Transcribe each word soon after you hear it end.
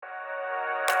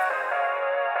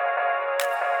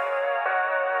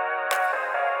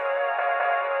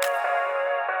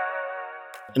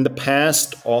In the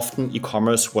past, often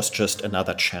e-commerce was just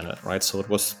another channel, right? So it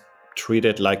was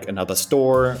treated like another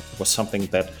store, it was something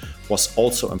that was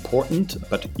also important,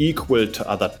 but equal to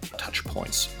other touch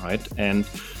points, right? And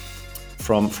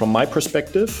from my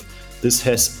perspective, this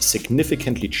has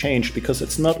significantly changed because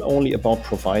it's not only about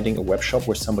providing a web shop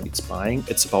where somebody's buying,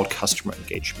 it's about customer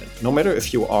engagement. No matter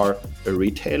if you are a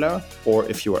retailer or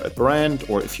if you are a brand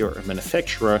or if you're a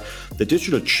manufacturer, the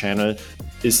digital channel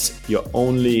is your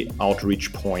only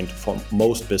outreach point for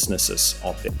most businesses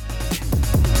out there.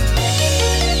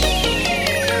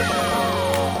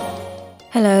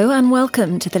 Hello and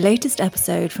welcome to the latest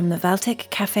episode from the Valtech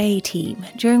Cafe team,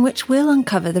 during which we'll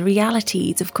uncover the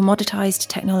realities of commoditized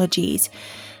technologies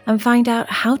and find out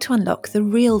how to unlock the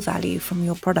real value from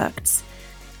your products.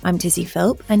 I'm Tizzy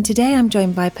Philp, and today I'm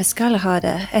joined by Pascal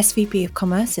Harder, SVP of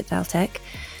Commerce at Valtech,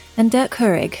 and Dirk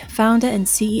Hurrig, founder and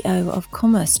CEO of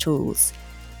Commerce Tools.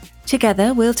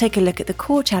 Together, we'll take a look at the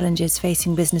core challenges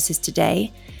facing businesses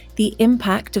today, the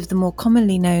impact of the more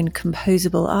commonly known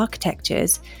composable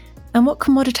architectures, and what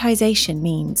commoditization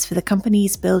means for the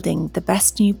companies building the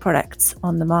best new products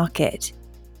on the market.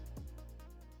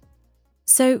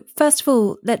 So first of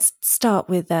all, let's start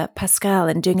with Pascal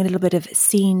and doing a little bit of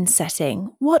scene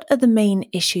setting. What are the main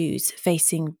issues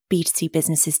facing B2C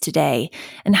businesses today,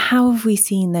 and how have we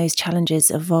seen those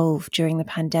challenges evolve during the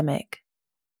pandemic?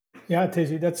 Yeah,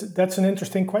 Tizzy, that's an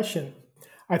interesting question.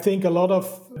 I think a lot of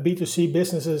B2C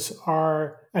businesses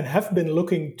are and have been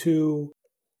looking to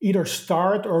either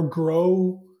start or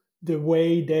grow the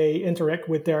way they interact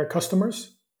with their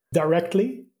customers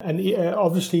directly. And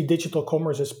obviously, digital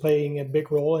commerce is playing a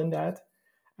big role in that.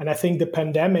 And I think the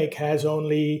pandemic has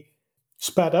only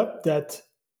sped up that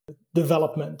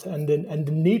development and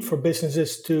the need for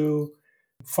businesses to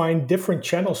find different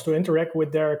channels to interact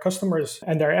with their customers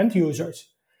and their end users.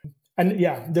 And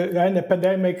yeah, the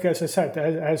pandemic, as I said,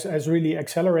 has really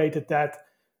accelerated that,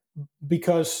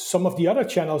 because some of the other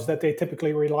channels that they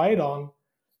typically relied on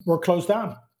were closed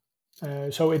down.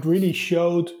 So it really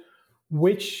showed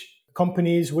which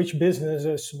companies, which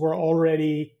businesses were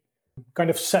already kind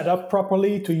of set up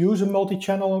properly to use a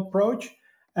multi-channel approach,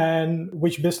 and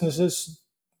which businesses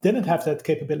didn't have that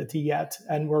capability yet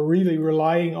and were really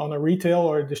relying on a retail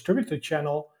or a distributor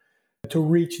channel to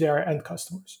reach their end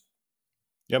customers.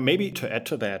 Yeah, maybe to add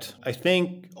to that, I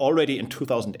think already in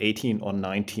 2018 or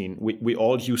 19, we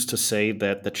all used to say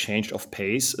that the change of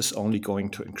pace is only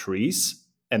going to increase.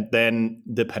 And then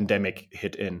the pandemic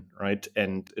hit in, right?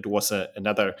 And it was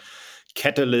another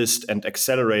catalyst and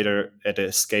accelerator at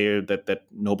a scale that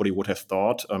nobody would have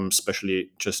thought, especially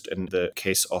just in the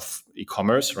case of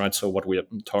e-commerce, right? So what we're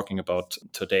talking about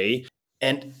today.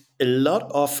 And a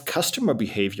lot of customer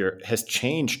behavior has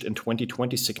changed in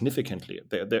 2020 significantly.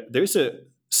 There's a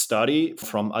study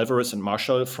from Alvarez and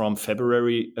Marshall from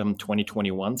February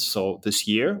 2021, so this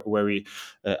year, very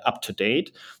up to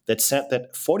date, that said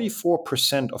that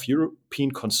 44% of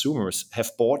European consumers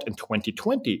have bought in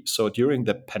 2020, so during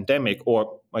the pandemic,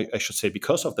 or I should say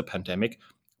because of the pandemic,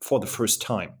 for the first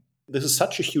time. This is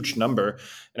such a huge number.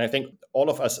 And I think all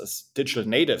of us as digital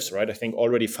natives, right, I think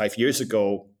already 5 years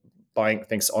ago, buying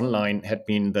things online had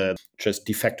been the just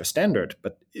de facto standard.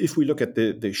 But if we look at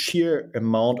the sheer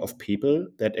amount of people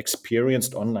that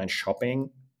experienced online shopping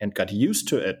and got used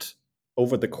to it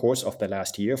over the course of the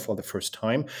last year for the first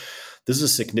time, this is a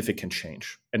significant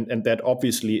change. And that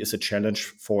obviously is a challenge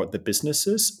for the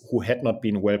businesses who had not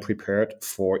been well prepared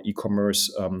for e-commerce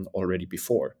already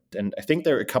before. And I think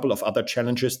there are a couple of other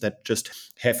challenges that just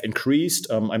have increased.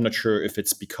 I'm not sure if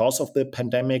it's because of the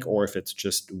pandemic or if it's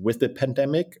just with the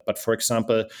pandemic. But for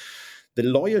example, the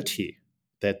loyalty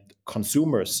that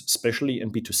consumers, especially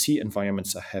in B2C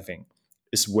environments, are having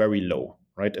is very low.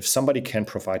 Right? If somebody can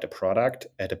provide a product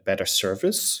at a better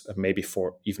service, maybe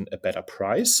for even a better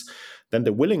price, then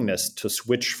the willingness to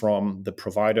switch from the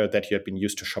provider that you had been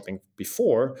used to shopping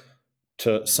before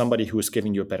to somebody who is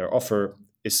giving you a better offer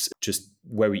is just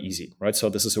very easy, right? So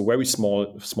this is a very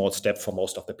small step for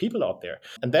most of the people out there.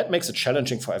 And that makes it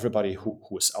challenging for everybody who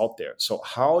is out there. So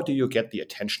how do you get the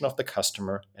attention of the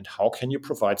customer, and how can you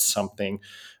provide something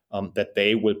that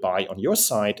they will buy on your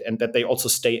site, and that they also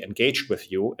stay engaged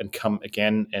with you and come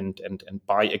again and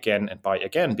buy again and buy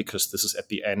again, because this is at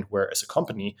the end where, as a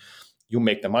company, you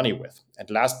make the money with. And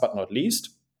last but not least,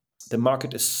 the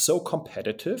market is so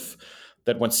competitive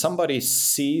that when somebody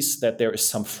sees that there is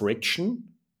some friction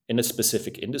in a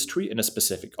specific industry, in a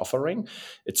specific offering,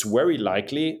 it's very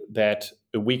likely that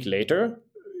a week later,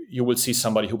 you will see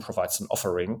somebody who provides an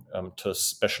offering to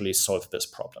especially solve this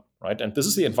problem, right? And this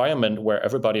is the environment where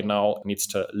everybody now needs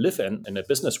to live in a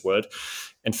business world,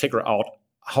 and figure out,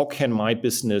 how can my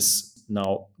business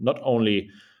now not only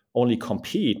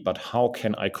compete, but how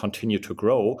can I continue to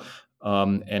grow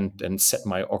and set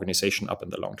my organization up in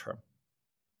the long term.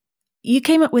 You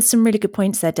came up with some really good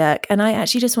points there, Dirk, and I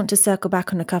actually just want to circle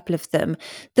back on a couple of them.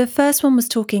 The first one was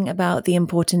talking about the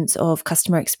importance of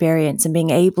customer experience and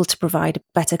being able to provide a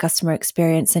better customer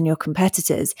experience than your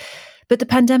competitors. But the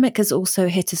pandemic has also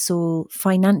hit us all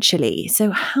financially. So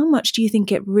how much do you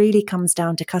think it really comes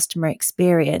down to customer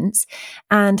experience,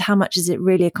 and how much is it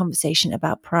really a conversation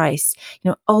about price?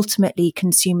 Ultimately,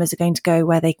 consumers are going to go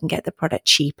where they can get the product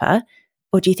cheaper,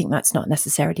 or do you think that's not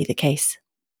necessarily the case?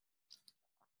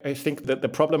 I think that the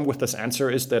problem with this answer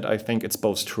is that I think it's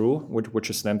both true, which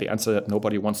is then the answer that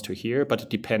nobody wants to hear, but it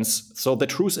depends. So the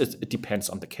truth is it depends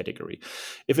on the category.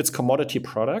 If it's commodity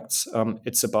products,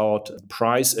 it's about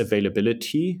price,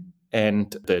 availability,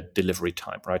 and the delivery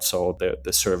time, right? So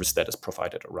the service that is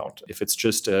provided around. If it's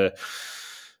just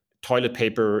toilet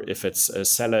paper, if it's a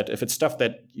salad, if it's stuff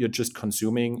that you're just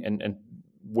consuming and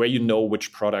where you know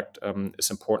which product is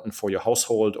important for your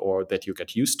household or that you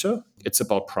get used to. It's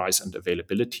about price and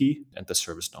availability and the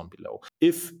service down below.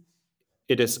 If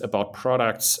it is about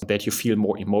products that you feel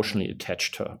more emotionally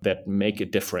attached to, that make a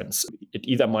difference, it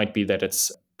either might be that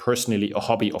it's personally a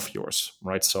hobby of yours,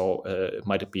 right? So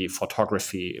might it be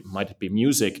photography, might it be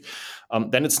music,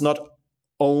 then it's not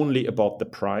only about the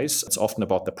price. It's often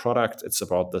about the product. It's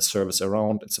about the service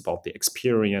around. It's about the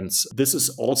experience. This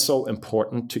is also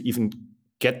important to even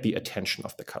get the attention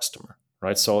of the customer,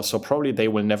 right? So probably they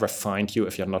will never find you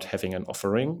if you're not having an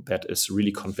offering that is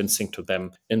really convincing to them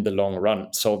in the long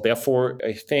run. So therefore,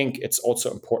 I think it's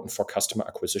also important for customer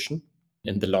acquisition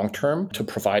in the long term to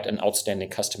provide an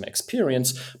outstanding customer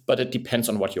experience, but it depends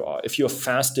on what you are. If you're a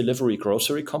fast delivery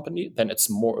grocery company, then it's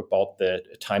more about the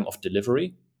time of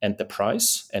delivery and the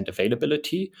price and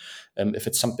availability. If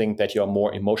it's something that you're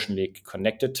more emotionally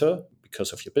connected to,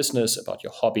 because of your business, about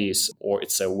your hobbies, or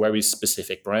it's a very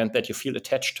specific brand that you feel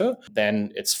attached to,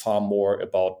 then it's far more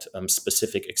about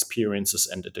specific experiences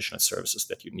and additional services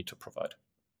that you need to provide.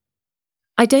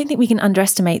 I don't think we can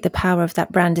underestimate the power of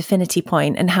that brand affinity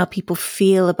point and how people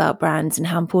feel about brands and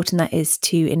how important that is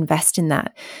to invest in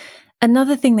that.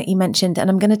 Another thing that you mentioned, and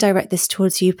I'm going to direct this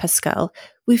towards you, Pascal,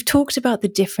 we've talked about the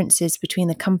differences between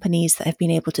the companies that have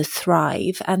been able to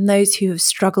thrive and those who have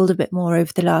struggled a bit more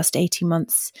over the last 18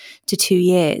 months to 2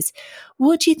 years.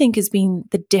 What do you think has been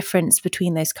the difference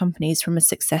between those companies from a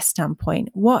success standpoint?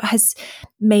 What has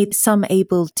made some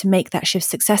able to make that shift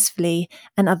successfully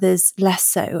and others less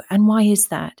so? And why is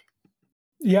that?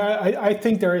 Yeah, I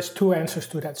think there is two answers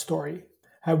to that story.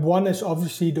 One is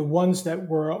obviously the ones that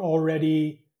were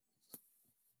already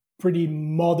pretty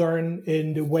modern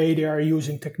in the way they are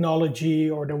using technology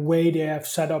or the way they have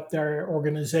set up their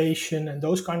organization and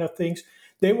those kind of things.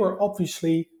 They were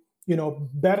obviously,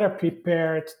 better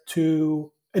prepared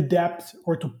to adapt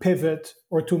or to pivot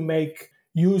or to make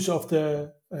use of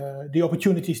the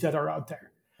opportunities that are out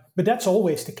there. But that's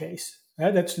always the case.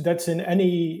 That's in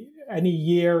any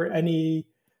year, any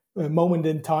moment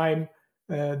in time.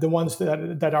 The ones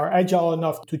that are agile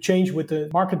enough to change with the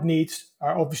market needs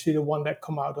are obviously the ones that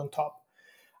come out on top.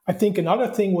 I think another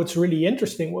thing what's really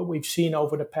interesting, what we've seen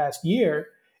over the past year,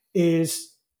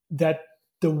 is that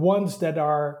the ones that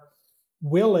are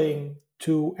willing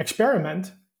to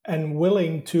experiment and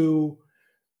willing to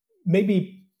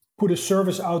maybe put a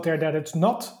service out there that it's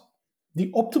not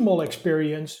the optimal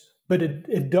experience, but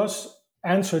it does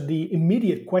answer the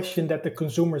immediate question that the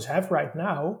consumers have right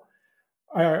now,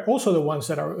 are also the ones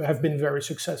that have been very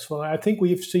successful. And I think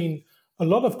we've seen a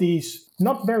lot of these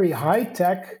not very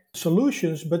high-tech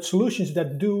solutions, but solutions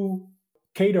that do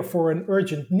cater for an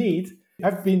urgent need,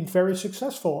 have been very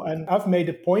successful. And I've made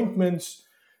appointments,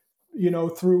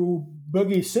 through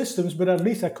buggy systems, but at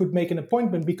least I could make an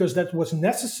appointment because that was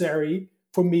necessary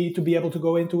for me to be able to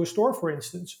go into a store, for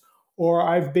instance. Or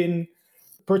I've been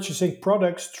purchasing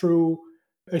products through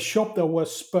a shop that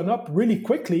was spun up really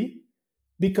quickly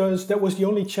because that was the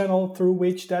only channel through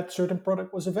which that certain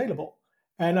product was available.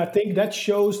 And I think that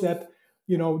shows that,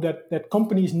 that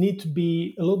companies need to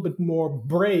be a little bit more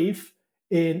brave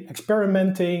in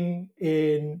experimenting,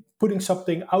 in putting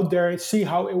something out there, see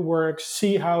how it works,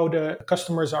 see how the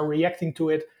customers are reacting to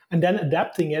it, and then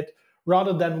adapting it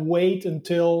rather than wait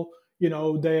until,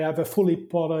 they have a fully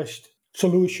polished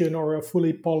solution or a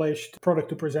fully polished product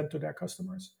to present to their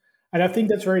customers. And I think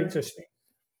that's very interesting.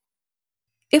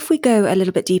 If we go a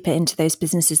little bit deeper into those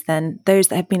businesses, then those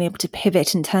that have been able to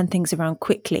pivot and turn things around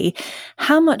quickly,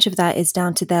 how much of that is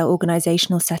down to their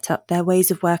organizational setup, their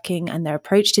ways of working and their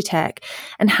approach to tech?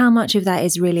 And how much of that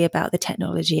is really about the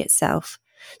technology itself?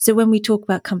 So when we talk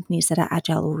about companies that are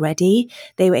agile already,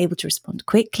 they were able to respond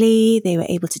quickly, they were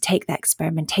able to take that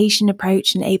experimentation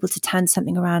approach and able to turn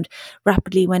something around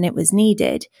rapidly when it was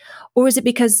needed? Or is it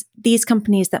because these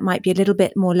companies that might be a little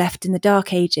bit more left in the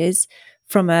dark ages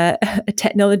from a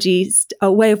technology,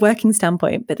 a way of working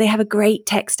standpoint, but they have a great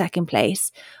tech stack in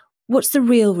place? What's the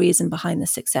real reason behind the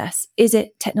success? Is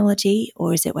it technology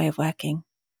or is it way of working?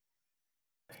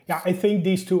 Yeah, I think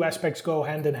these two aspects go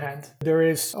hand in hand. There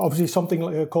is obviously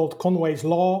something called Conway's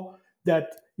Law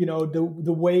that,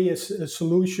 the way a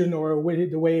solution or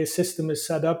the way a system is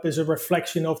set up is a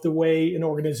reflection of the way an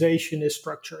organization is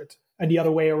structured and the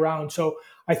other way around. So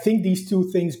I think these two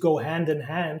things go hand in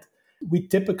hand. We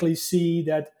typically see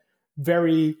that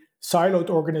very siloed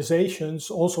organizations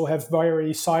also have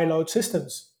very siloed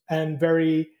systems, and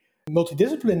very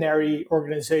multidisciplinary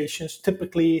organizations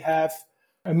typically have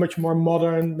a much more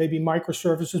modern, maybe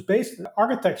microservices based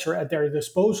architecture at their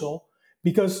disposal,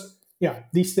 because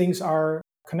these things are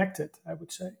connected, I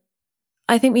would say.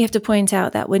 I think we have to point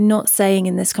out that we're not saying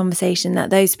in this conversation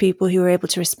that those people who were able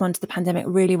to respond to the pandemic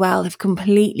really well have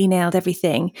completely nailed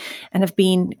everything and have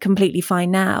been completely fine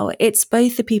now. It's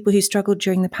both the people who struggled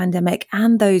during the pandemic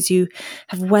and those who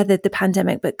have weathered the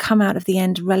pandemic but come out of the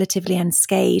end relatively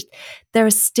unscathed. There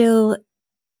are still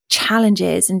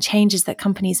challenges and changes that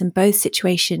companies in both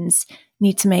situations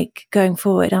need to make going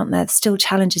forward, aren't there? Still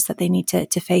challenges that they need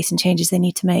to face and changes they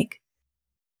need to make.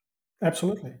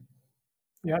 Absolutely.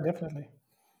 Yeah, definitely.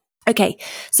 Okay,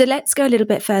 so let's go a little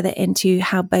bit further into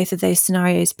how both of those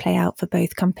scenarios play out for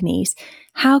both companies.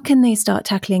 How can they start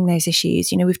tackling those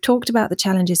issues? We've talked about the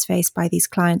challenges faced by these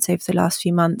clients over the last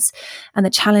few months and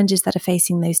the challenges that are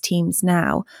facing those teams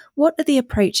now. What are the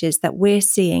approaches that we're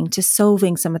seeing to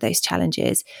solving some of those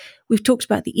challenges? We've talked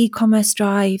about the e-commerce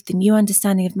drive, the new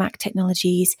understanding of Mac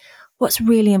technologies. What's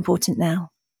really important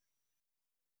now?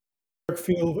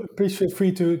 Please feel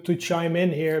free to chime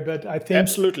in here, but I think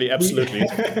absolutely.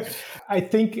 I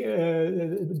think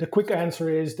the quick answer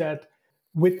is that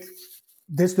with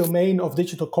this domain of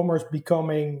digital commerce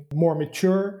becoming more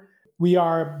mature, we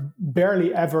are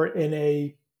barely ever in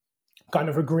a kind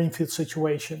of a greenfield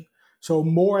situation. So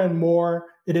more and more,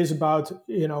 it is about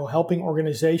helping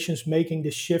organizations making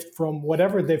the shift from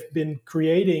whatever they've been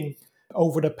creating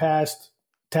over the past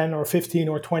 10 or 15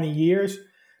 or 20 years.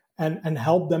 And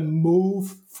help them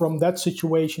move from that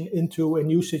situation into a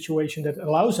new situation that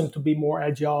allows them to be more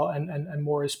agile and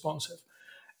more responsive.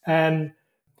 And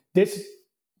this,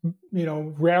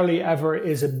 rarely ever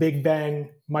is a big bang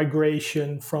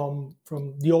migration from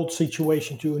the old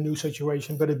situation to a new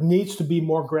situation, but it needs to be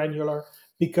more granular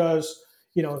because,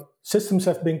 systems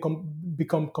have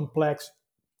become complex,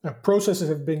 processes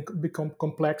have become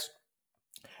complex,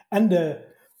 and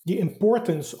the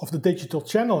importance of the digital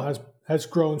channel has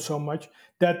grown so much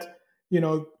that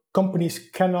companies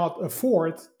cannot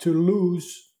afford to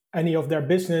lose any of their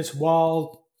business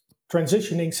while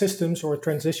transitioning systems or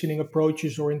transitioning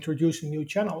approaches or introducing new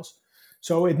channels.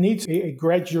 So it needs a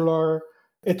gradual,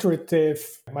 iterative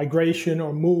migration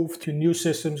or move to new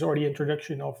systems or the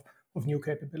introduction of new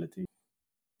capabilities.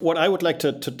 What I would like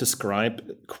to describe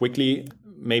quickly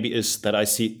maybe is that I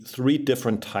see three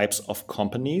different types of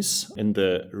companies in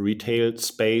the retail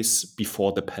space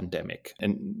before the pandemic.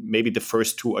 And maybe the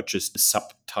first two are just a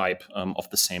subtype of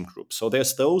the same group. So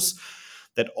there's those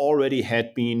that already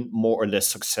had been more or less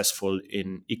successful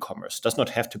in e-commerce. Does not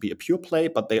have to be a pure play,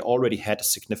 but they already had a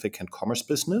significant commerce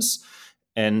business.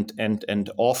 And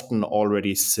often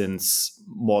already since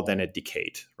more than a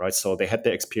decade, right? So they had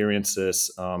their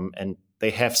experiences and they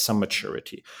have some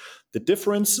maturity. The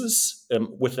differences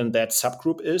within that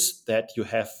subgroup is that you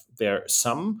have there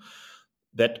some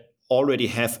that already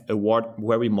have a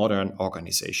very modern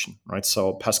organization, right?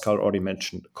 So Pascal already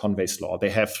mentioned Conway's Law.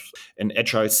 They have an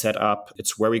agile setup.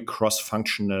 It's very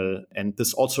cross-functional. And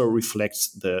this also reflects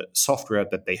the software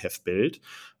that they have built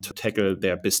to tackle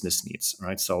their business needs,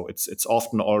 right? So it's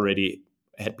often already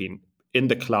had been in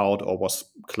the cloud or was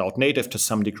cloud native to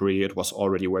some degree. It was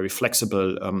already very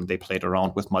flexible. They played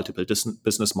around with multiple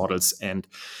business models and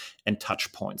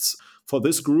touch points. For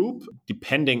this group,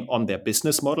 depending on their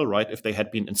business model, right? If they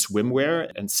had been in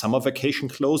swimwear and summer vacation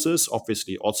clothes,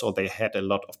 obviously also they had a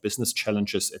lot of business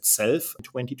challenges itself in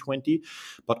 2020.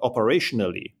 But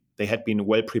operationally, they had been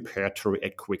well prepared to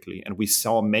react quickly. And we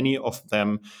saw many of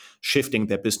them shifting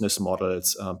their business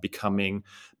models, becoming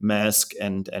mask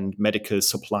and medical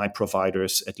supply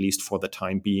providers, at least for the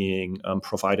time being,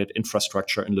 provided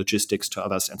infrastructure and logistics to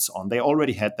others and so on. They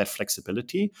already had that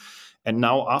flexibility. And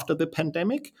now after the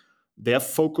pandemic, their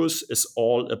focus is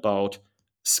all about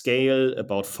scale,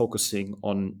 about focusing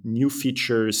on new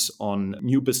features, on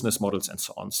new business models, and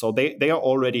so on. So they are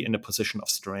already in a position of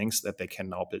strength that they can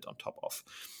now build on top of.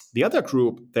 The other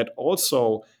group that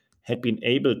also had been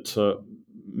able to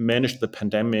manage the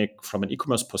pandemic from an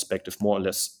e-commerce perspective more or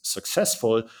less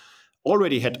successful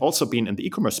already had also been in the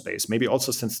e-commerce space, maybe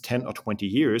also since 10 or 20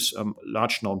 years,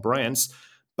 large known brands,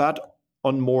 but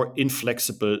on more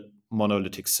inflexible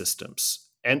monolithic systems.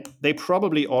 And they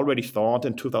probably already thought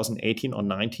in 2018 or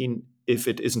 19 if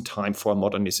it isn't time for a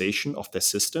modernization of their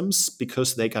systems,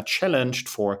 because they got challenged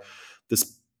for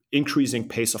this increasing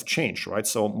pace of change, right?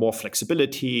 So more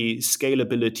flexibility,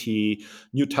 scalability,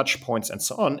 new touch points, and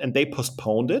so on. And they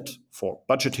postponed it for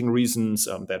budgeting reasons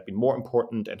that have been more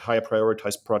important and higher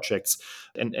prioritized projects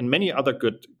and many other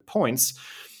good points.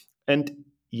 And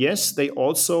yes, they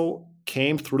also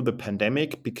came through the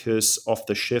pandemic because of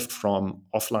the shift from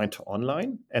offline to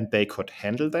online, and they could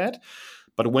handle that.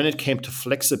 But when it came to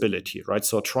flexibility, right,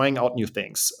 so trying out new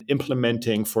things,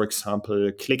 implementing, for example,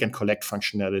 click and collect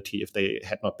functionality if they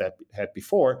had not that had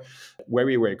before,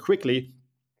 very, very quickly,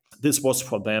 this was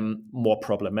for them more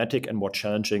problematic and more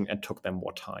challenging and took them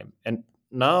more time. And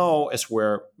now, as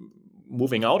we're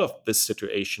moving out of this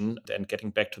situation and getting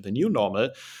back to the new normal,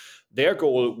 their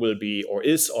goal will be, or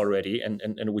is already, and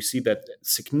we see that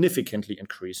significantly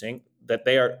increasing, that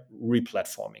they are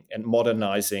replatforming and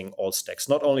modernizing all stacks.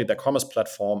 Not only the commerce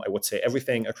platform, I would say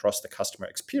everything across the customer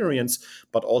experience,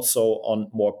 but also on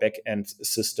more back-end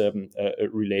system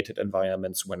related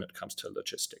environments when it comes to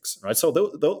logistics. Right. So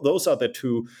those are the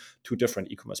two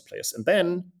different e-commerce players. And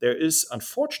then there is,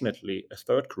 unfortunately, a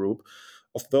third group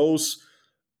of those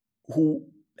who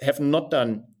have not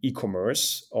done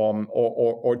e-commerce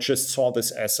or just saw this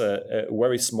as a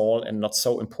very small and not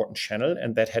so important channel,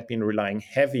 and that had been relying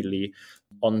heavily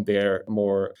on their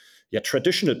more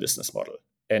traditional business model.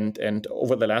 And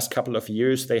over the last couple of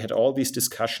years, they had all these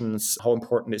discussions. How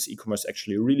important is e-commerce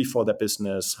actually really for their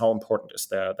business? How important is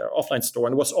their offline store?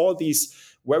 And it was all these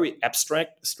very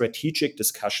abstract strategic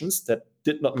discussions that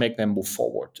did not make them move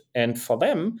forward. And for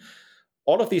them,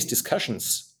 all of these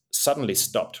discussions suddenly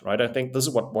stopped, right? I think this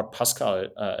is what Pascal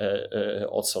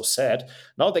also said.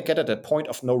 Now they get at a point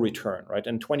of no return, right?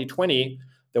 In 2020,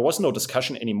 there was no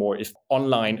discussion anymore if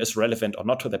online is relevant or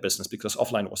not to their business because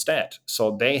offline was dead.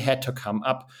 So they had to come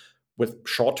up with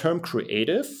short-term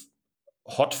creative,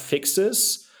 hot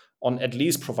fixes on at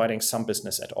least providing some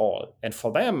business at all. And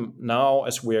for them now,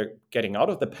 as we're getting out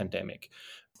of the pandemic,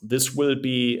 this will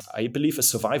be, I believe, a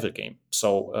survival game.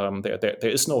 So there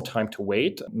is no time to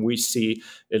wait. We see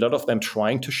a lot of them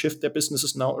trying to shift their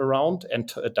businesses now around and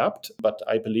to adapt. But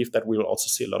I believe that we will also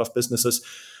see a lot of businesses,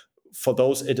 for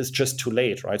those, it is just too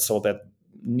late, right? So that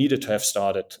needed to have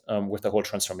started with the whole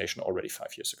transformation already 5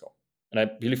 years ago. And I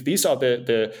believe these are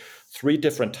the three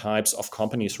different types of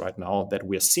companies right now that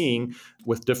we're seeing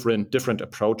with different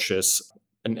approaches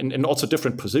and also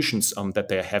different positions that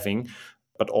they're having,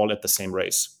 but all at the same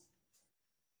race.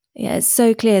 Yeah, it's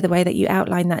so clear the way that you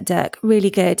outline that, Dirk. Really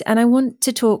good. And I want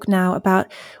to talk now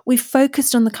about, we've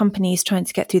focused on the companies trying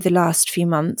to get through the last few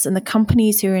months and the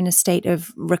companies who are in a state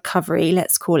of recovery,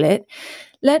 let's call it.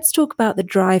 Let's talk about the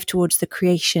drive towards the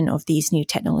creation of these new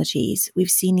technologies.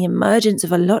 We've seen the emergence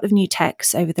of a lot of new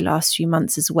techs over the last few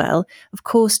months as well, of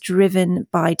course, driven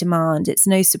by demand. It's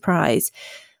no surprise.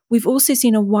 We've also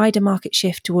seen a wider market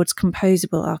shift towards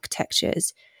composable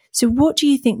architectures. So what do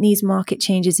you think these market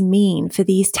changes mean for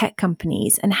these tech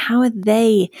companies, and how are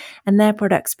they and their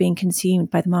products being consumed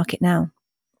by the market now?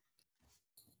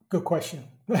 Good question.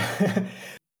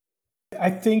 I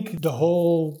think the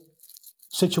whole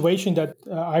situation that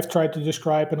I've tried to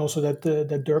describe, and also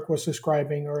that Dirk was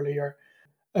describing earlier,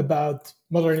 about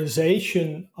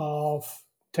modernization of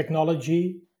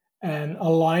technology and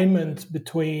alignment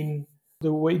between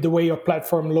the way your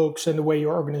platform looks and the way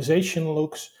your organization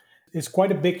looks, is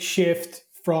quite a big shift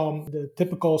from the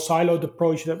typical siloed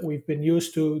approach that we've been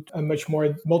used to a much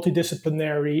more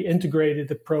multidisciplinary, integrated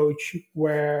approach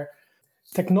where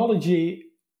technology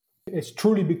is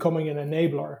truly becoming an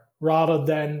enabler rather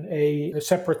than a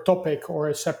separate topic or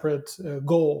a separate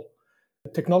goal.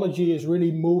 Technology is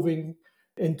really moving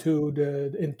into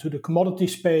the commodity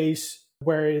space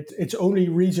where its only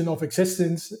reason of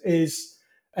existence is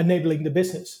enabling the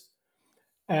business.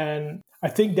 And I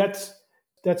think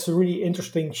that's a really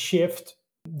interesting shift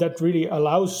that really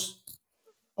allows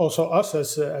also us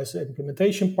as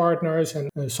implementation partners and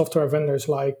software vendors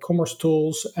like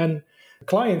commercetools and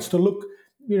clients to look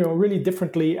really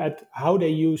differently at how they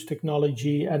use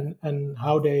technology and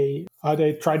how they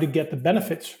try to get the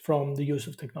benefits from the use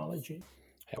of technology.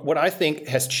 What I think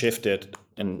has shifted,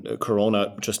 and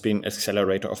Corona just being an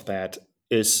accelerator of that,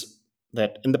 is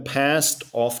that in the past,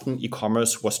 often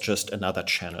e-commerce was just another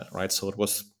channel, right? So it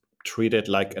was treated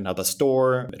like another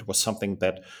store. It was something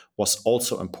that was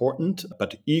also important,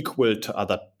 but equal to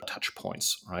other touch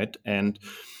points, right? And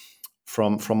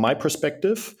from my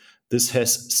perspective, this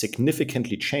has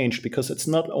significantly changed because it's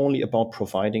not only about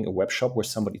providing a web shop where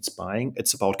somebody's buying,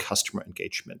 it's about customer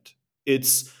engagement.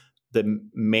 It's the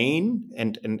main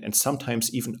and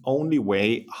sometimes even only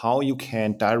way how you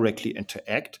can directly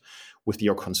interact with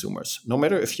your consumers. No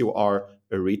matter if you are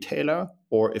a retailer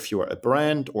or if you are a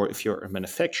brand or if you're a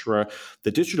manufacturer,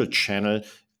 the digital channel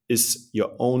is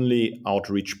your only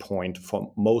outreach point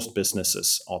for most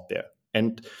businesses out there.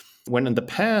 And when in the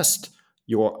past,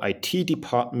 your IT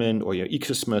department or your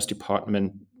e-commerce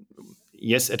department,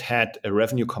 yes, it had a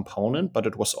revenue component, but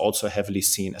it was also heavily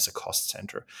seen as a cost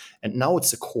center. And now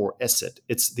it's a core asset.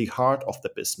 It's the heart of the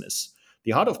business.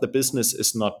 The heart of the business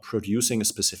is not producing a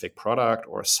specific product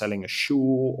or selling a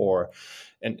shoe or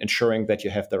ensuring that you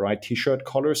have the right t-shirt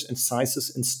colors and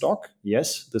sizes in stock.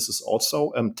 Yes, this is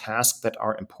also tasks that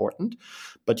are important,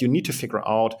 but you need to figure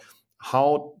out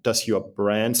how does your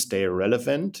brand stay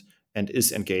relevant and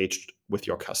is engaged with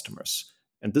your customers.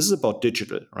 And this is about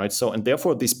digital, right? So, and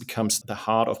therefore, this becomes the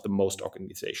heart of the most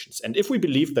organizations. And if we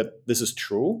believe that this is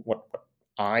true, what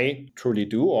I truly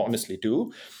do or honestly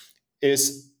do,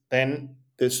 is then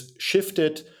this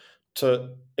shifted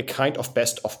to a kind of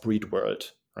best of breed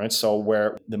world, right? So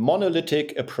where the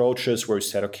monolithic approaches where we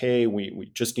said, okay, we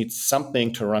just need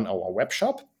something to run our web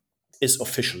shop is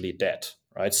officially dead,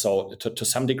 right? So to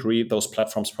some degree, those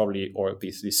platforms probably, or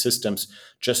these systems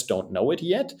just don't know it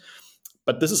yet.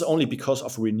 But this is only because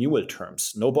of renewal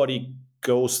terms. Nobody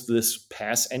goes this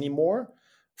path anymore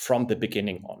from the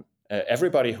beginning on.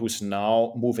 Everybody who's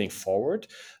now moving forward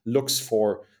looks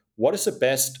for what is the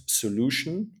best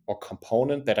solution or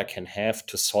component that I can have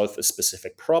to solve a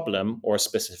specific problem or a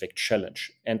specific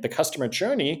challenge. And the customer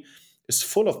journey is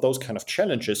full of those kind of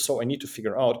challenges. So I need to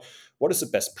figure out what is the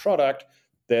best product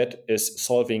that is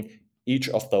solving each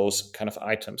of those kind of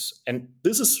items. And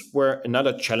this is where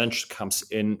another challenge comes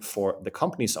in for the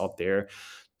companies out there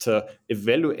to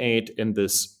evaluate in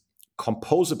this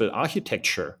composable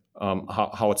architecture,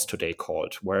 how it's today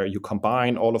called, where you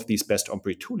combine all of these best of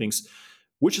breed toolings,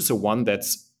 which is the one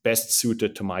that's best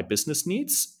suited to my business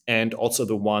needs and also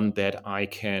the one that I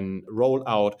can roll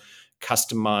out,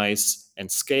 customize,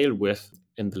 and scale with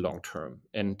in the long term.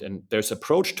 And there's an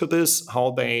approach to this,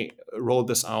 how they roll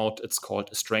this out. It's called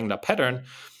a strangler pattern,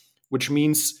 which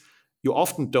means you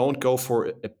often don't go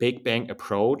for a big bang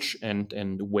approach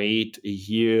and wait a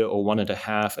year or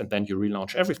 1.5 and then you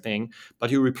relaunch everything, but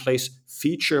you replace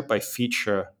feature by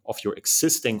feature of your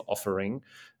existing offering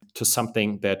to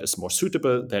something that is more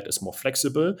suitable, that is more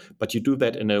flexible, but you do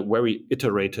that in a very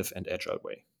iterative and agile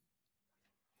way.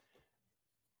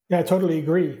 Yeah, I totally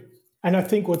agree. And I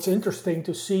think what's interesting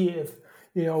to see if,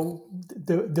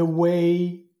 the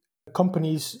way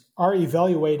companies are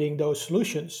evaluating those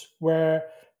solutions, where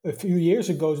a few years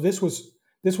ago, this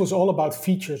was all about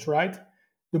features, right?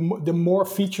 The more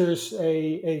features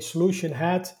a solution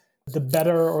had, the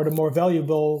better or the more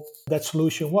valuable that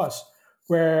solution was.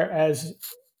 Whereas,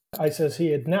 as I see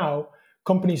it now,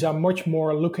 companies are much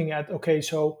more looking at, okay,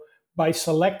 so by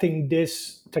selecting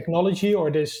this technology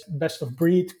or this best of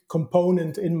breed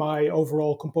component in my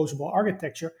overall composable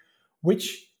architecture,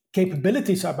 which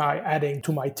capabilities am I adding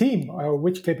to my team, or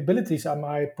which capabilities am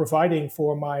I providing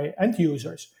for my end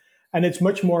users? And it's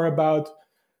much more about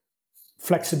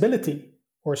flexibility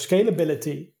or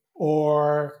scalability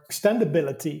or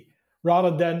extendability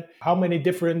rather than how many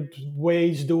different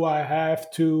ways do I have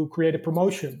to create a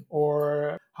promotion,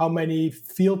 or how many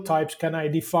field types can I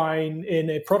define in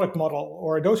a product model,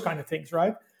 or those kind of things,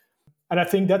 right? And I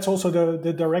think that's also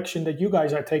the direction that you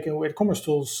guys are taking with Commerce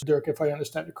Tools, Dirk, if I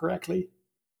understand it correctly.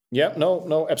 Yeah,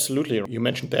 no, absolutely. You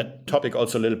mentioned that topic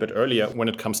also a little bit earlier when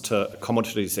it comes to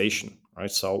commoditization,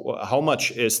 right? So how much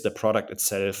is the product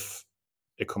itself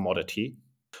a commodity,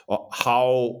 or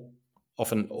how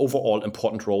of an overall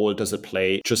important role does it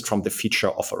play just from the feature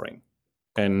offering?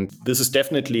 And this is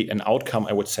definitely an outcome,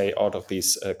 I would say, out of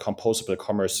these composable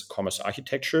commerce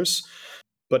architectures.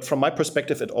 But from my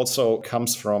perspective, it also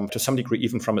comes from, to some degree,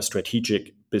 even from a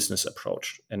strategic business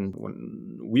approach. And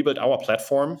when we built our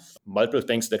platform, multiple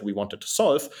things that we wanted to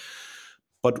solve,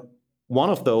 but one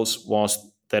of those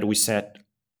was that we said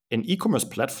an e-commerce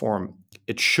platform,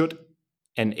 it should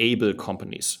enable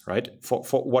companies, right, for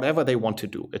whatever they want to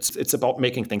do. It's about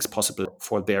making things possible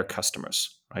for their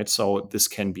customers, right? So this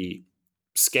can be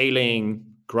scaling,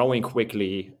 growing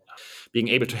quickly, being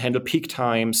able to handle peak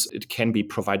times. It can be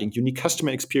providing unique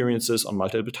customer experiences on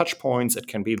multiple touch points. It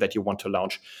can be that you want to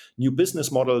launch new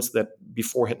business models that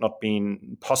before had not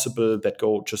been possible, that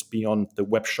go just beyond the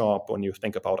web shop when you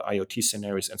think about IoT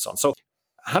scenarios and so on. So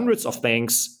hundreds of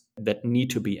things that need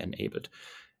to be enabled.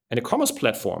 And a commerce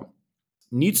platform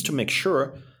needs to make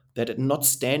sure that it's not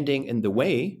standing in the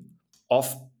way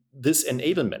of this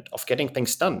enablement, of getting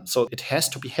things done. So it has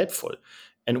to be helpful.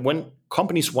 And when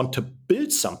companies want to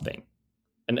build something,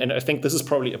 and I think this is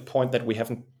probably a point that we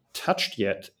haven't touched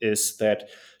yet, is that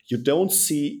you don't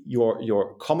see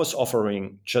your commerce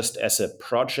offering just as a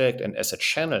project and as a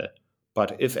channel,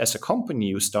 but if as a company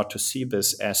you start to see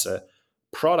this as a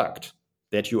product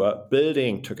that you are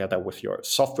building together with your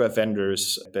software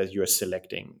vendors that you're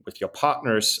selecting, with your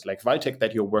partners like Valtech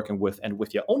that you're working with, and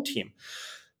with your own team,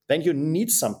 then you need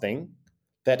something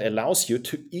that allows you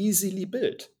to easily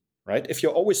build, right? If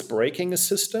you're always breaking a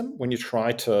system when you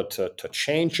try to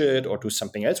change it or do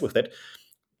something else with it,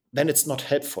 then it's not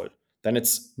helpful. Then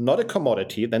it's not a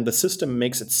commodity. Then the system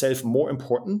makes itself more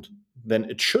important than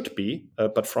it should be,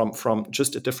 but from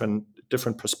just a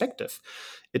different perspective.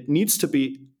 It needs to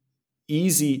be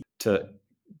easy to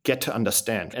get to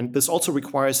understand. And this also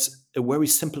requires a very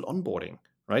simple onboarding,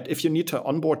 right? If you need to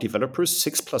onboard developers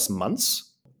 6+ months,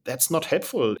 that's not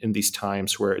helpful in these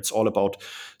times where it's all about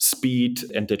speed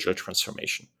and digital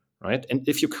transformation, right? And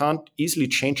if you can't easily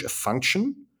change a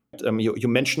function, you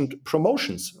mentioned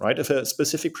promotions, right? If a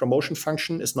specific promotion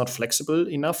function is not flexible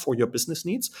enough for your business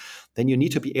needs, then you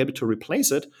need to be able to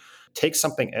replace it, take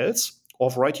something else, or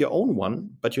write your own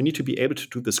one, but you need to be able to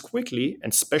do this quickly,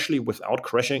 and especially without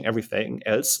crashing everything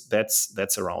else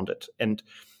that's around it. And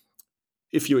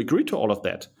if you agree to all of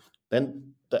that,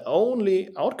 then the only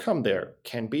outcome there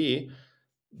can be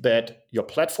that your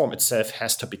platform itself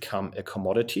has to become a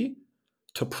commodity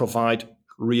to provide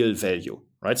real value,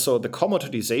 right? So the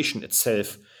commoditization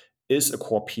itself is a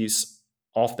core piece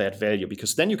of that value,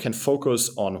 because then you can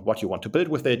focus on what you want to build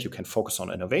with it. You can focus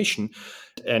on innovation.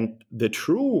 And the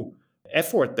true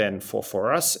effort then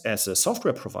for us as a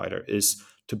software provider is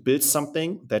to build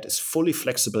something that is fully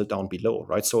flexible down below,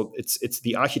 right? So it's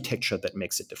the architecture that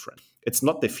makes it different. It's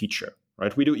not the feature,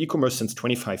 right? We do e-commerce since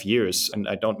 25 years, and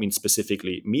I don't mean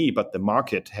specifically me, but the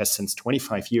market has since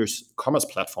 25 years commerce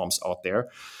platforms out there.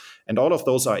 And all of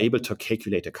those are able to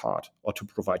calculate a cart or to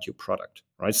provide you product,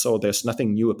 right? So there's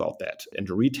nothing new about that. And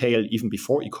retail, even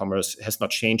before e-commerce, has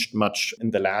not changed much in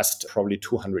the last probably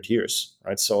 200 years,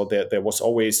 right? So there was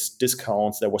always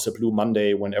discounts. There was a Blue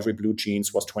Monday when every blue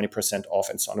jeans was 20%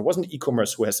 off and so on. It wasn't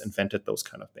e-commerce who has invented those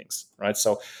kind of things, right?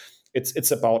 So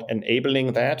it's about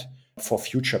enabling that for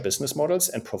future business models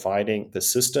and providing the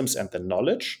systems and the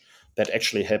knowledge that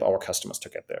actually help our customers to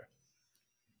get there.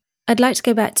 I'd like to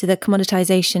go back to the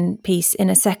commoditization piece in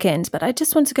a second, but I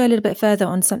just want to go a little bit further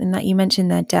on something that you mentioned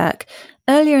there, Dirk.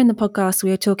 Earlier in the podcast,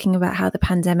 we were talking about how the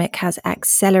pandemic has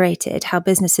accelerated, how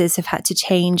businesses have had to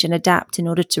change and adapt in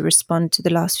order to respond to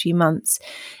the last few months.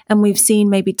 And we've seen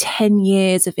maybe 10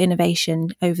 years of innovation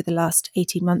over the last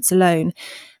 18 months alone.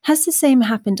 Has the same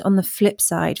happened on the flip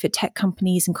side for tech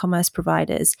companies and commerce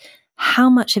providers?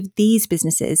 How much have these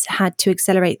businesses had to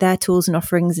accelerate their tools and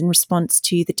offerings in response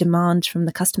to the demand from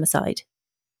the customer side?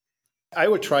 I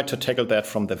will try to tackle that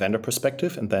from the vendor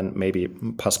perspective, and then maybe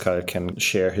Pascal can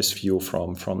share his view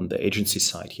from the agency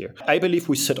side here. I believe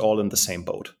we sit all in the same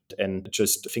boat, and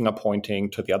just finger pointing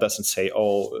to the others and say,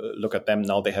 oh, look at them,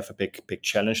 now they have a big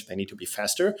challenge, they need to be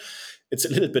faster. It's a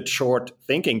little bit short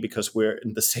thinking because we're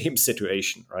in the same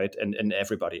situation, right? And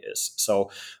everybody is. So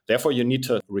therefore, you need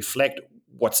to reflect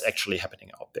what's actually happening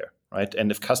out there, right?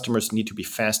 And if customers need to be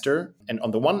faster, and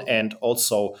on the one end,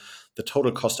 also the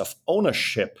total cost of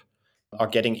ownership are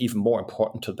getting even more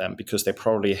important to them because they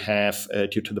probably have,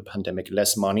 due to the pandemic,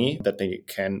 less money that they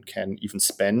can even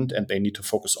spend, and they need to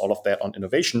focus all of that on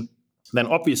innovation. Then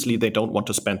obviously they don't want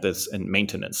to spend this in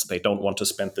maintenance. They don't want to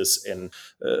spend this in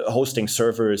hosting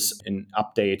servers, in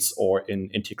updates, or in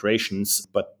integrations,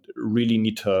 but really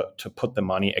need to put the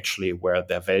money actually where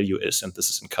their value is. And this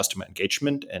is in customer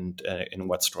engagement and in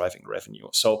what's driving revenue.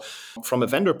 So from a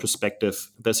vendor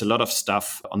perspective, there's a lot of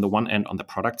stuff on the one end on the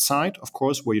product side, of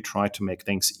course, where you try to make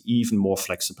things even more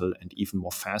flexible and even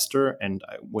more faster. And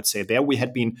I would say there we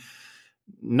had been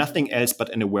nothing else but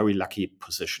in a very lucky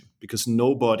position, because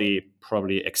nobody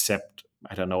probably except,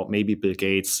 I don't know, maybe Bill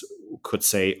Gates could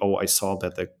say, oh, I saw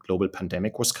that the global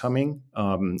pandemic was coming.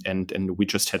 And we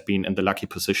just had been in the lucky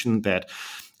position that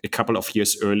a couple of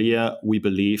years earlier, we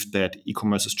believed that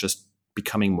e-commerce is just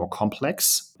becoming more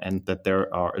complex and that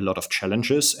there are a lot of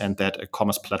challenges and that a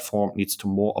commerce platform needs to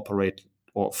more operate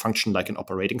or function like an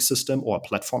operating system or a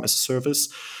platform as a service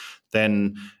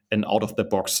than an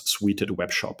out-of-the-box suited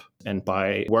web shop. And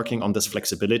by working on this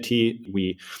flexibility,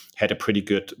 we had a pretty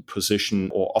good position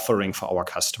or offering for our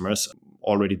customers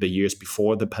already the years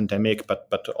before the pandemic, but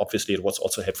obviously it was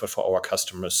also helpful for our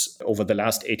customers over the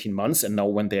last 18 months and now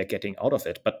when they're getting out of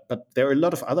it. But there are a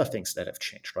lot of other things that have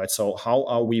changed, right? So how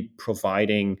are we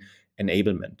providing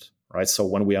enablement? Right. So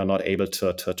when we are not able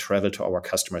to travel to our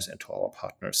customers and to our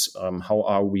partners, how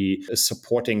are we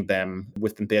supporting them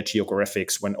within their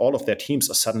geographics when all of their teams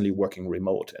are suddenly working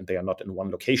remote and they are not in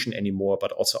one location anymore,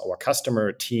 but also our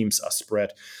customer teams are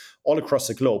spread all across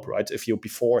the globe, right? If you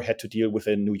before had to deal with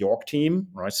a New York team,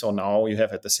 right? So now you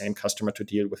have at the same customer to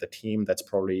deal with a team that's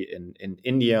probably in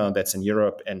India, that's in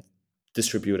Europe and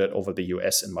distributed over the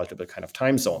US in multiple kind of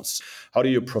time zones. How do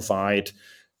you provide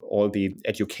all the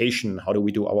education? How do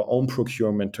we do our own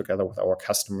procurement together with our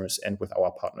customers and with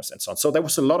our partners and so on? So there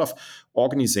was a lot of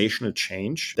organizational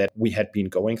change that we had been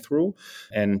going through.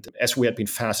 And as we had been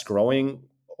fast growing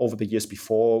over the years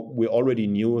before, we already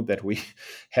knew that we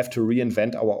have to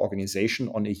reinvent our organization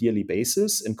on a yearly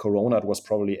basis. In Corona, it was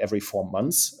probably every 4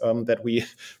 months that we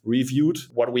reviewed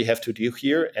what we have to do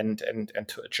here and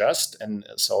to adjust. And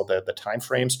so the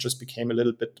timeframes just became a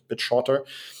little bit shorter.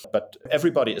 But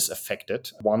everybody is affected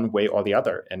one way or the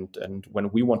other. And when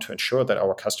we want to ensure that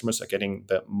our customers are getting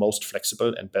the most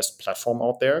flexible and best platform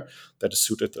out there that is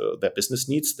suited to their business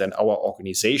needs, then our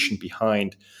organization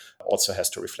behind also has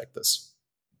to reflect this.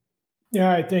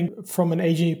 Yeah, I think from an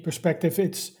AG perspective,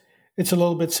 it's a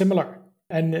little bit similar,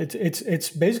 and it's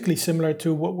basically similar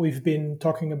to what we've been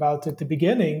talking about at the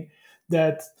beginning.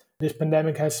 That this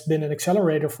pandemic has been an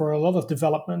accelerator for a lot of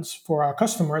developments for our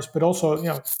customers, but also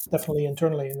definitely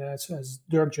internally. And as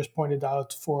Dirk just pointed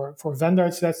out, for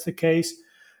vendors that's the case.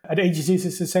 At agencies,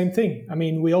 it's the same thing. I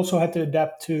mean, we also had to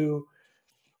adapt to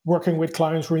working with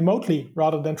clients remotely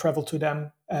rather than travel to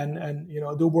them and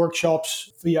do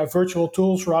workshops via virtual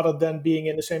tools rather than being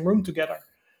in the same room together.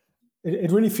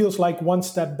 It really feels like one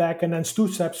step back and then 2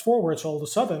 steps forwards. All of a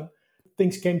sudden,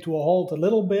 things came to a halt a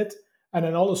little bit, and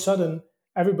then all of a sudden,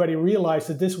 everybody realized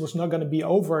that this was not going to be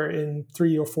over in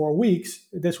 3 or 4 weeks.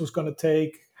 This was going to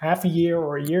take half a year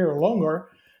or a year or longer.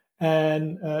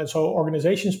 And so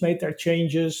organizations made their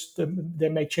changes. They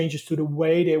made changes to the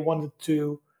way they wanted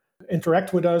to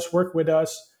interact with us, work with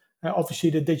us. Obviously,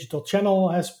 the digital channel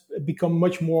has become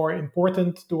much more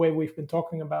important, the way we've been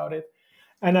talking about it.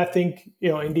 And I think,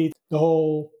 indeed, the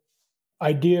whole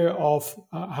idea of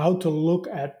how to look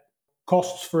at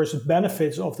costs versus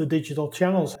benefits of the digital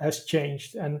channels has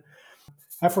changed. And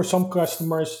for some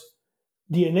customers,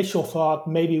 the initial thought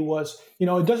maybe was, it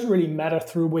doesn't really matter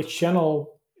through which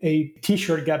channel a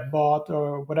t-shirt got bought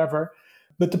or whatever.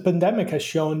 But the pandemic has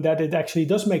shown that it actually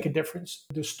does make a difference.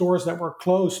 The stores that were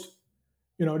closed,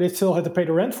 they still had to pay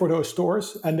the rent for those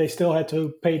stores and they still had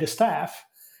to pay the staff.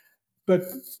 But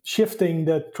shifting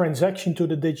the transaction to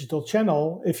the digital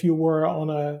channel, if you were on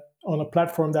a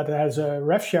platform that has a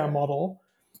rev share model,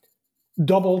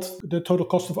 doubled the total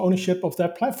cost of ownership of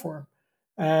that platform.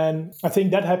 And I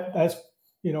think that has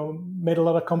made a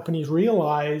lot of companies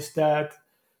realize that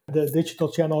the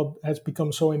digital channel has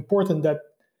become so important that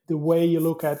the way you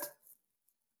look at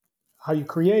how you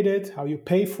create it, how you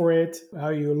pay for it, how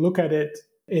you look at it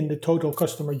in the total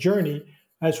customer journey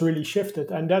has really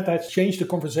shifted. And that has changed the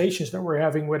conversations that we're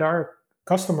having with our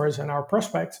customers and our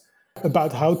prospects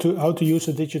about how to use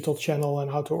a digital channel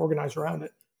and how to organize around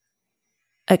it.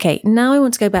 Okay, now I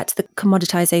want to go back to the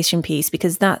commoditization piece,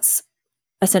 because that's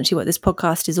essentially what this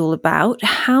podcast is all about.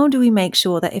 How do we make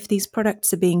sure that if these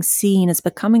products are being seen as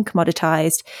becoming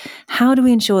commoditized, how do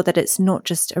we ensure that it's not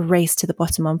just a race to the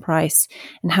bottom on price?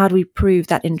 And how do we prove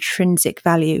that intrinsic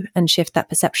value and shift that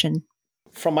perception?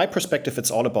 From my perspective, it's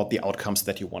all about the outcomes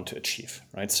that you want to achieve,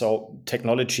 right? So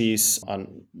technologies are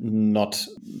not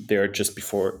there just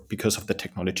because of the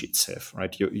technology itself,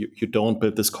 right? You don't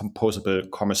build this composable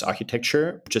commerce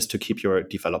architecture just to keep your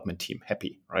development team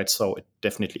happy, right? So it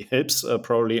definitely helps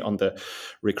probably on the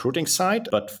recruiting side,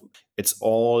 but it's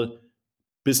all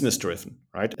business driven,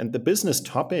 right? And the business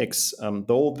topics,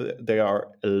 though they are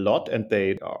a lot and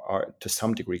they are to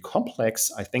some degree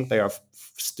complex, I think they are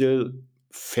still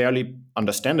fairly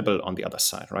understandable on the other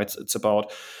side, right? So it's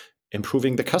about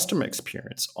improving the customer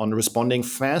experience, on responding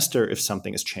faster if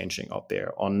something is changing out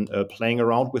there, on playing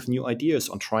around with new ideas,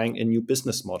 on trying a new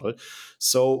business model.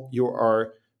 So you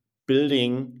are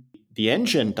building the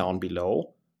engine down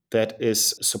below that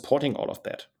is supporting all of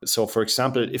that. So for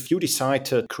example, if you decide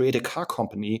to create a car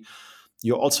company,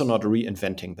 you're also not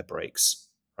reinventing the brakes.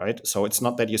 right? So it's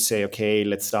not that you say, okay,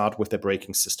 let's start with the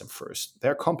braking system first.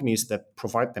 There are companies that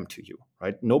provide them to you,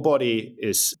 right? Nobody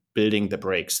is building the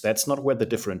brakes. That's not where the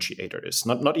differentiator is.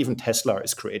 Not even Tesla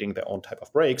is creating their own type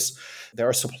of brakes. There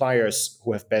are suppliers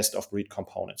who have best of breed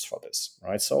components for this,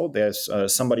 right? So there's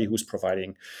somebody who's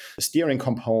providing the steering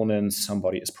components,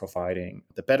 somebody is providing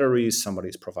the batteries, somebody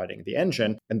is providing the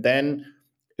engine. And then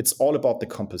it's all about the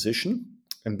composition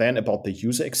and then about the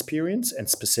user experience and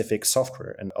specific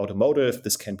software. And automotive,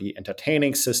 this can be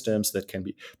entertaining systems, that can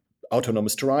be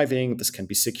autonomous driving, this can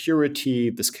be security,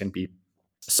 this can be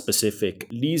specific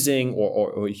leasing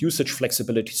or usage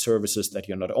flexibility services that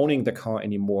you're not owning the car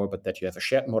anymore, but that you have a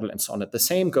shared model and so on. And the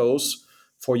same goes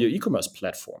for your e-commerce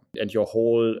platform and your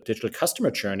whole digital customer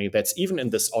journey. That's even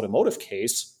in this automotive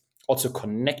case also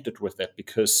connected with that,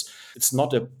 because it's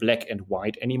not a black and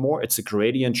white anymore. It's a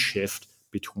gradient shift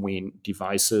between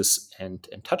devices and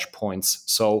touch points.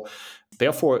 So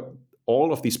therefore,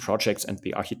 all of these projects and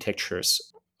the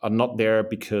architectures are not there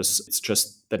because it's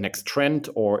just the next trend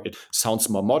or it sounds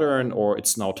more modern or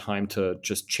it's now time to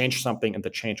just change something and the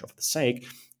change of the sake.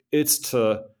 It's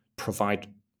to provide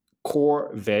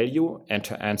core value and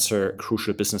to answer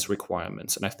crucial business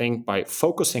requirements. And I think by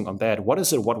focusing on that, what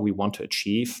is it what we want to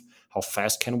achieve? How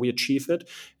fast can we achieve it?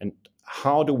 And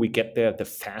how do we get there the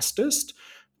fastest?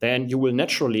 Then you will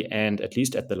naturally end, at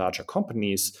least at the larger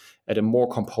companies, at a more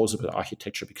composable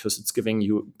architecture, because it's giving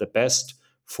you the best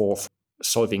for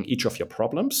solving each of your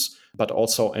problems, but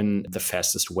also in the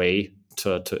fastest way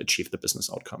to achieve the business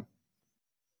outcome.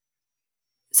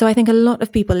 So I think a lot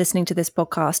of people listening to this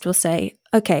podcast will say,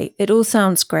 okay, it all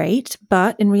sounds great,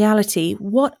 but in reality,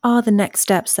 what are the next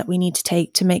steps that we need to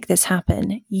take to make this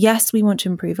happen? Yes, we want to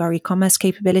improve our e-commerce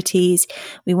capabilities.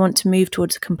 We want to move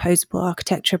towards a composable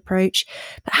architecture approach,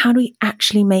 but how do we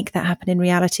actually make that happen in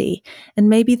reality? And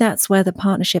maybe that's where the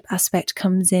partnership aspect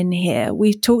comes in here.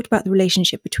 We've talked about the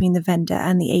relationship between the vendor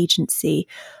and the agency.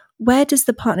 Where does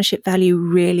the partnership value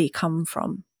really come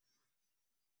from?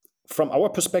 From our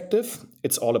perspective,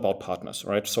 it's all about partners,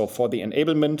 right? So for the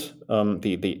enablement,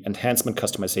 the enhancement,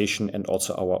 customization, and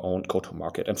also our own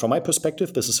go-to-market. And from my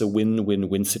perspective, this is a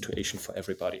win-win-win situation for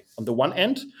everybody. On the one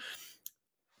end,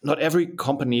 not every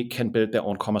company can build their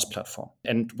own commerce platform.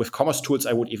 And with commerce tools,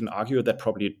 I would even argue that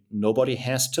probably nobody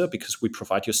has to, because we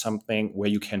provide you something where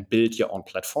you can build your own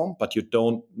platform, but you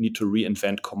don't need to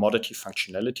reinvent commodity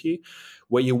functionality,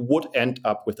 where you would end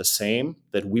up with the same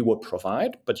that we would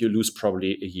provide, but you lose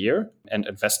probably a year and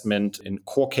investment in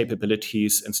core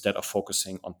capabilities instead of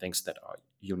focusing on things that are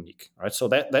unique, right? So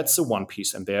that's the one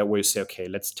piece. And there where you say, okay,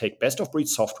 let's take best of breed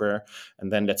software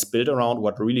and then let's build around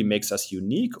what really makes us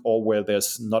unique, or where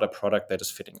there's not a product that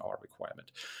is fitting our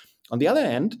requirement. On the other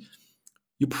hand,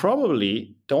 you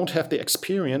probably don't have the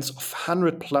experience of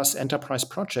 100 plus enterprise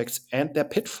projects and their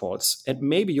pitfalls. And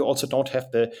maybe you also don't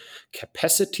have the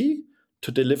capacity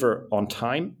to deliver on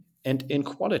time and in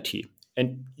quality.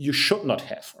 And you should not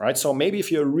have, right? So maybe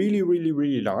if you're really, really,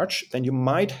 really large, then you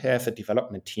might have a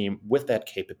development team with that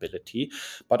capability.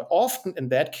 But often in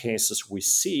that cases, we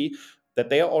see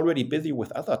that they are already busy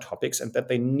with other topics and that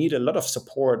they need a lot of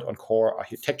support on core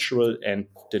architectural and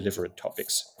delivery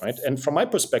topics, right? And from my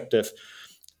perspective,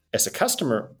 as a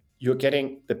customer, you're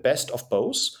getting the best of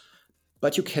both,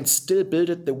 but you can still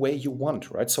build it the way you want,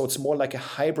 right? So it's more like a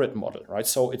hybrid model, right?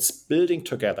 So it's building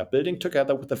together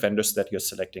with the vendors that you're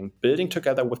selecting, building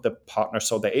together with the partner,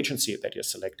 so the agency that you're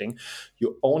selecting.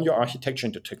 You own your architecture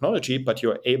and the technology, but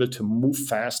you're able to move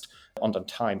fast on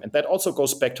time. And that also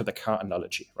goes back to the car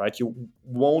analogy, right? You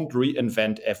won't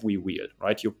reinvent every wheel,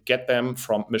 right? You get them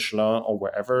from Michelin or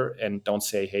wherever and don't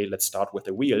say, hey, let's start with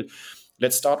a wheel.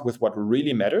 Let's start with what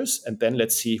really matters, and then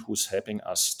let's see who's helping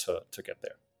us to get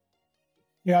there.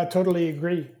 Yeah, I totally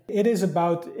agree. It is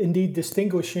about indeed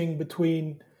distinguishing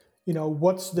between,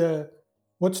 what's the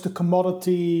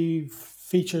commodity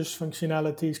features,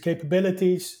 functionalities,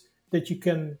 capabilities that you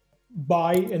can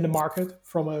buy in the market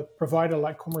from a provider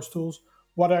like Commerce Tools.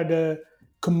 What are the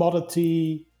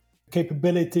commodity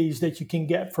capabilities that you can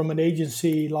get from an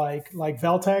agency like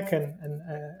Valtech? And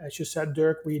as you said,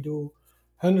 Dirk, we do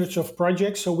hundreds of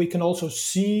projects, so we can also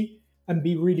see and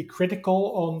be really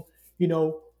critical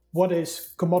on, what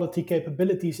is commodity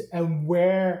capabilities and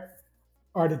where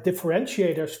are the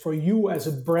differentiators for you as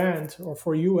a brand or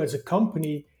for you as a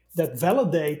company that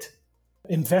validate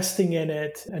investing in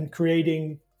it and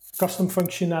creating custom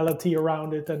functionality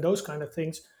around it and those kind of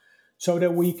things, so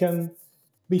that we can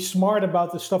be smart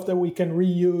about the stuff that we can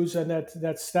reuse and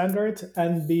that's standard,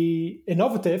 and be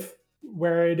innovative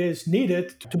where it is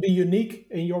needed to be unique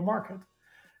in your market.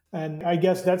 And I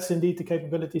guess that's indeed the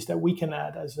capabilities that we can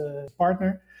add as a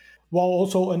partner, while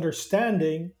also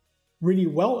understanding really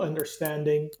well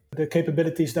understanding the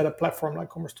capabilities that a platform like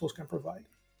commercetools can provide.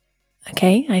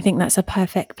 Okay, I think that's a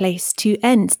perfect place to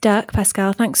end. Dirk,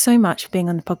 Pascal, thanks so much for being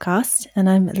on the podcast, and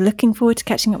I'm looking forward to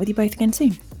catching up with you both again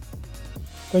soon.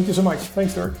 Thank you so much.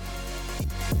 Thanks, Dirk.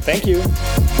 Thank you.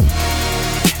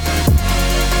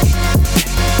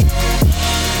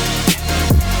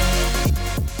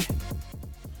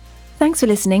 Thanks for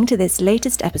listening to this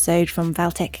latest episode from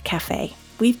Valtech Cafe.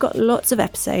 We've got lots of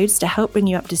episodes to help bring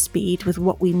you up to speed with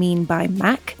what we mean by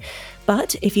Mac.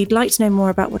 But if you'd like to know more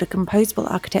about what a composable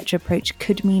architecture approach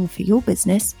could mean for your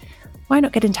business, why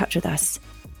not get in touch with us?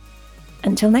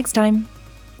 Until next time,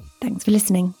 thanks for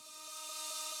listening.